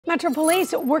Metro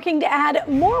Police working to add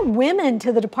more women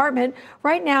to the department.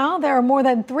 Right now, there are more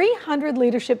than 300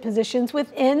 leadership positions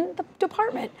within the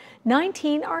department.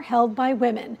 19 are held by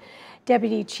women.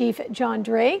 Deputy Chief John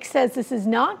Drake says this is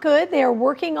not good. They are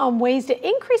working on ways to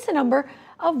increase the number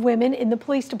of women in the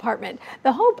police department.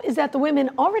 The hope is that the women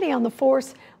already on the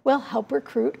force will help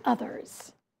recruit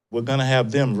others. We're going to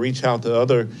have them reach out to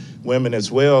other women as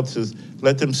well to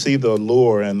let them see the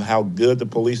allure and how good the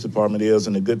police department is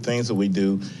and the good things that we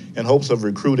do in hopes of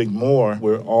recruiting more.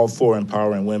 We're all for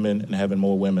empowering women and having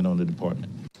more women on the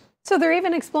department. So they're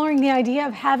even exploring the idea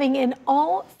of having an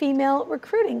all-female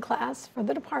recruiting class for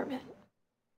the department.